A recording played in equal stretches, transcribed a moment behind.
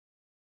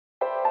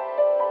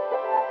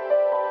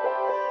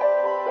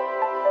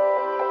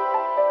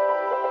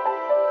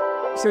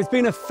So it's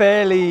been a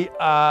fairly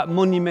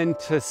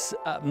monumentous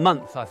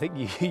month, I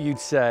think you'd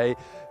say,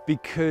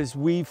 because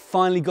we've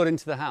finally got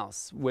into the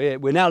house. We're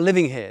now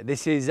living here.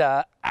 This is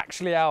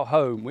actually our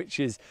home, which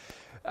is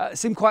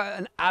seemed quite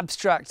an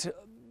abstract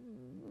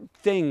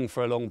thing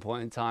for a long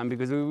point in time,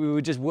 because we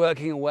were just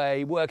working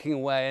away,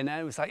 and then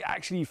it was like,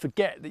 actually you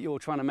forget that you're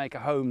trying to make a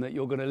home that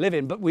you're going to live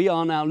in, but we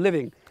are now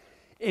living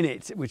in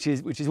it, which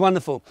is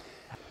wonderful.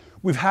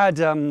 We've had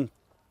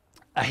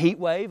a heat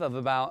wave of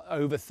about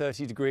over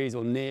 30 degrees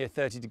or near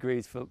 30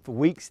 degrees for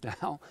weeks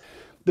now.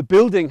 The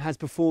building has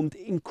performed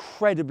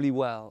incredibly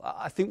well.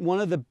 I think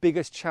one of the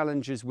biggest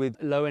challenges with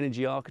low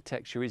energy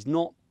architecture is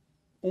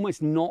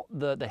almost not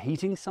the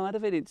heating side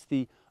of it, it's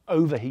the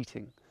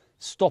overheating.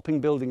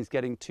 Stopping buildings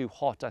getting too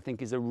hot, I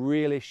think, is a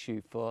real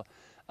issue for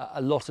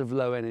a lot of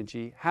low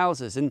energy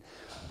houses. And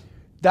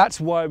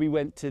that's why we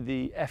went to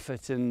the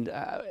effort and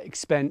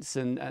expense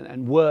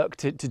and work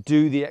to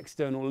do the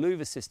external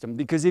louver system.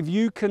 Because if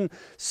you can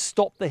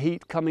stop the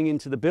heat coming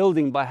into the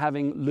building by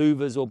having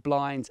louvers or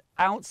blinds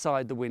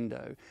outside the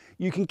window,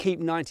 you can keep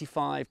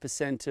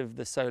 95% of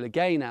the solar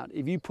gain out.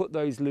 If you put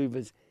those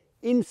louvers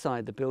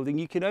inside the building,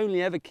 you can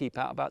only ever keep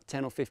out about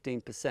 10 or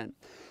 15%.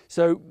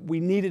 So we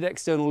needed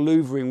external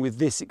louvering with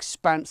this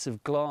expanse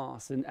of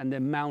glass and the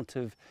amount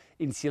of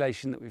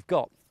insulation that we've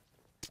got.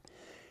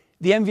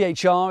 The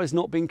MVHR has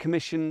not been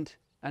commissioned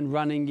and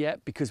running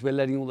yet because we're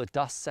letting all the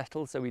dust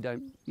settle so we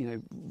don't,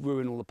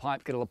 ruin all the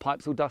pipe, get all the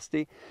pipes all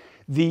dusty.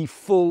 The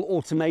full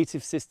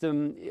automatic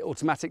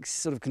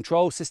sort of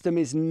control system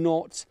is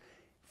not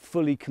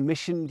fully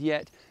commissioned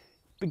yet.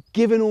 But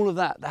given all of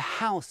that, the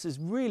house has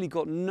really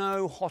got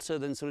no hotter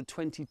than sort of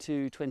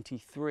 22,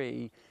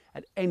 23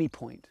 at any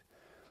point.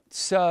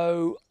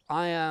 So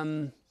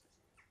I'm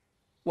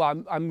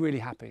really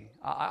happy.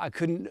 I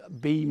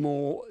couldn't be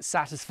more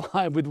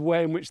satisfied with the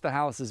way in which the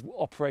house has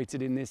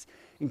operated in this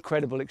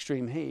incredible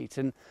extreme heat.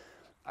 And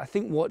I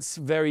think what's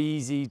very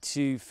easy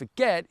to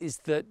forget is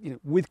that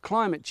with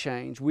climate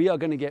change, we are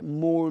going to get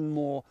more and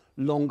more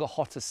longer,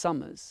 hotter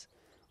summers,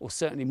 or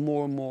certainly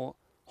more and more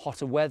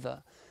hotter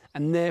weather.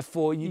 And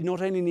therefore, you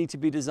not only need to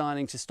be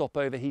designing to stop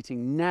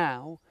overheating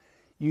now,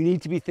 you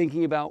need to be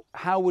thinking about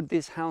how would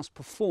this house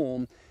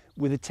perform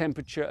with a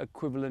temperature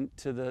equivalent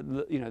to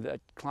the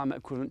climate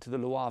equivalent to the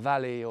Loire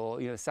Valley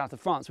or south of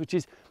France, which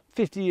is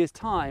 50 years'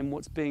 time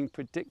what's being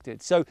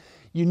predicted. So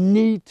you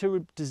need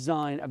to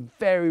design a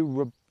very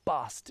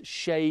robust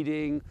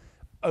shading,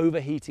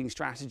 overheating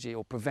strategy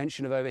or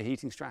prevention of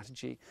overheating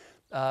strategy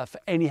for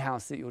any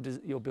house that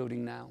you're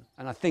building now.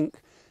 And I'd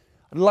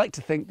like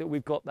to think that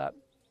we've got that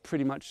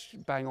pretty much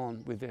bang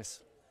on with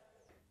this.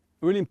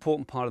 A really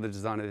important part of the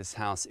design of this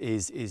house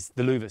is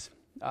the louvers.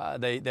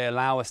 They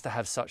allow us to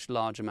have such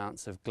large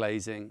amounts of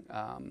glazing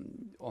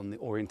on the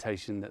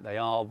orientation that they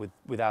are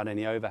without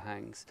any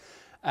overhangs.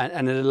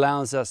 And it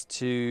allows us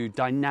to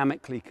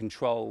dynamically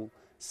control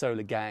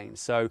solar gain.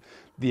 So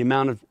the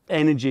amount of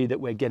energy that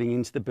we're getting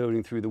into the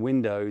building through the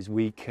windows,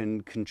 we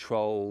can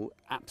control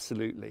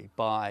absolutely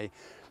by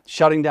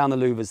shutting down the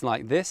louvers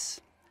like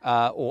this,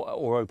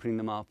 or opening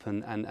them up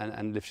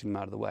and lifting them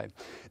out of the way.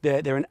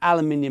 They're an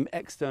aluminium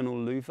external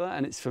louver,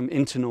 and it's from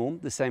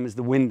Internorm, the same as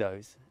the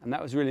windows. And that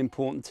was really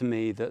important to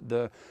me, that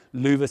the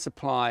louver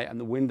supply and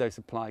the window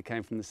supply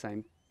came from the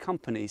same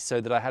company, so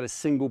that I had a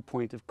single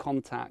point of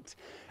contact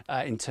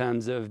in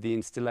terms of the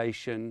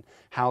installation,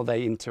 how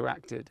they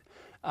interacted.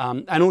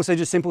 And also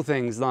just simple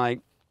things like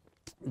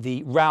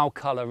the row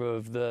color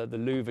of the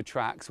louver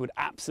tracks would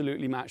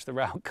absolutely match the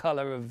row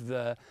color of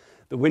the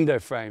window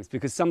frames,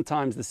 because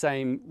sometimes the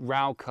same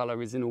row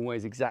color isn't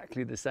always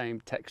exactly the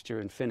same texture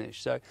and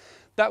finish. So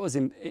that was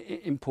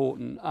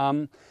important.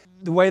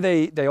 The way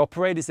they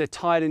operate is they're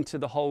tied into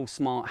the whole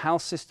smart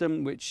house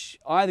system, which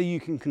either you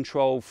can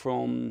control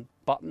from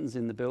buttons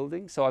in the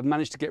building. So I've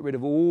managed to get rid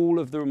of all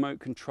of the remote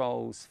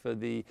controls for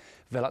the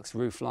Velux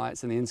roof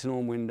lights and the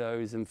Internorm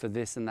windows and for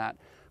this and that,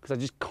 because I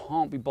just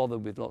can't be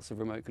bothered with lots of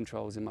remote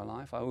controls in my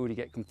life. I already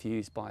get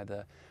confused by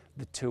the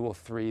 2 or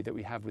 3 that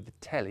we have with the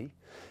telly.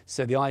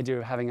 So the idea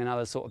of having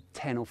another sort of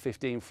 10 or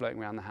 15 floating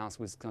around the house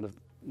was kind of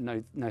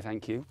no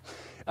thank you.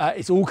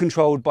 It's all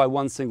controlled by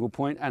one single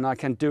point, and I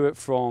can do it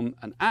from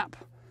an app,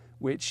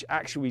 which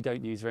actually we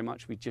don't use very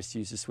much. We just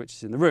use the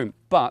switches in the room.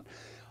 But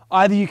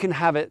either you can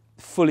have it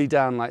fully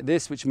down like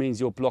this, which means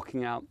you're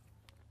blocking out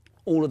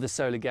all of the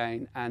solar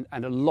gain and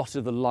a lot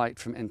of the light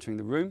from entering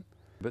the room.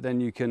 But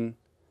then you can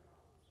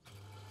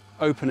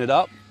open it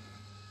up,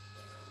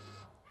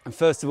 and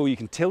first of all you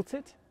can tilt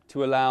it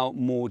to allow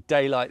more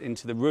daylight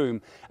into the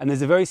room. And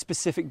there's a very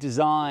specific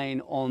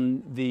design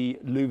on the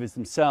louvers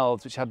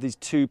themselves, which have these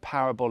 2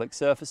 parabolic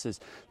surfaces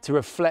to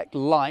reflect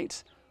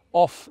light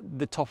off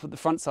the top of the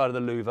front side of the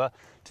louver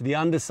to the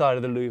underside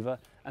of the louver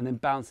and then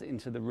bounce it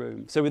into the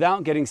room. So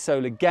without getting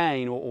solar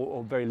gain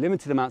or very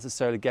limited amounts of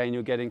solar gain,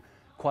 you're getting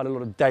quite a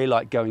lot of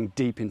daylight going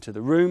deep into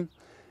the room.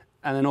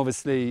 And then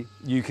obviously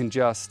you can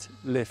just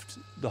lift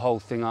the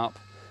whole thing up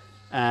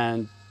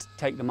and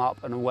take them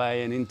up and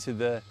away and into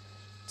the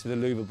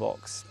louver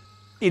box.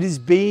 It has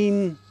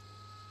been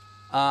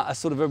a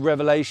sort of a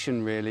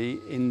revelation, really,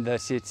 in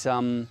that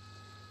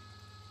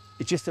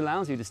it just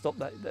allows you to stop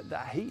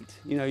that heat.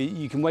 You know,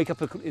 you can wake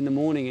up in the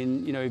morning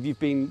and, you know, if you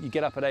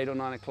get up at 8 or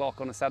 9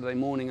 o'clock on a Saturday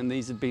morning and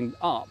these have been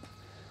up,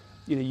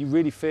 you know, you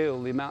really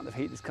feel the amount of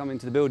heat that's coming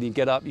to the building. You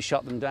get up, you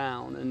shut them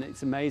down, and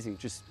it's amazing,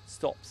 just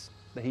stops,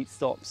 the heat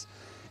stops.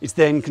 It's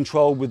then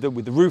controlled with the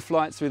roof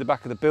lights through the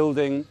back of the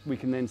building. We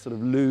can then sort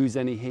of lose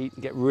any heat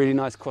and get really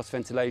nice cross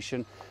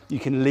ventilation. You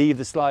can leave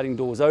the sliding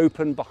doors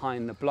open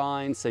behind the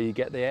blinds, so you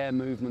get the air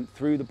movement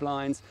through the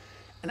blinds.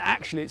 And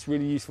actually it's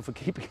really useful for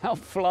keeping out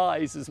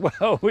flies as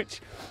well, which,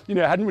 you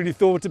know, I hadn't really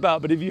thought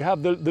about, but if you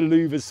have the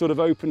louvres sort of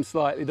open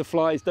slightly, the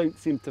flies don't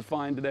seem to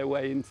find their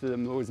way into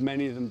them, or as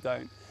many of them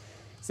don't.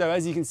 So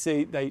as you can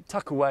see, they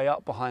tuck away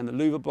up behind the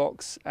louver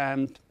blocks,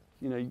 and,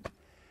 you know,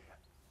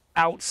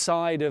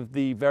 outside of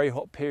the very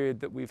hot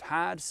period that we've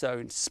had, so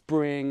in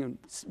spring and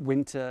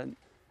winter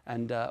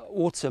and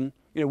autumn,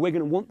 you know, we're going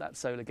to want that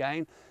solar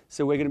gain,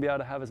 so we're going to be able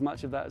to have as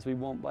much of that as we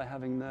want by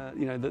having the,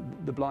 you know,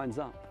 the blinds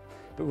up.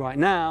 But right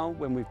now,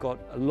 when we've got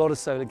a lot of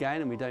solar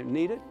gain and we don't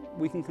need it,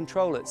 we can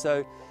control it.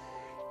 So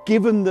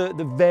given the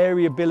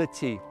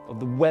variability of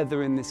the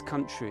weather in this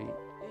country,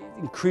 it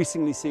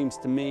increasingly seems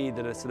to me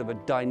that a sort of a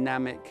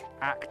dynamic,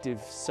 active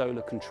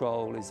solar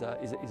control is a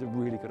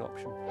really good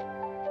option.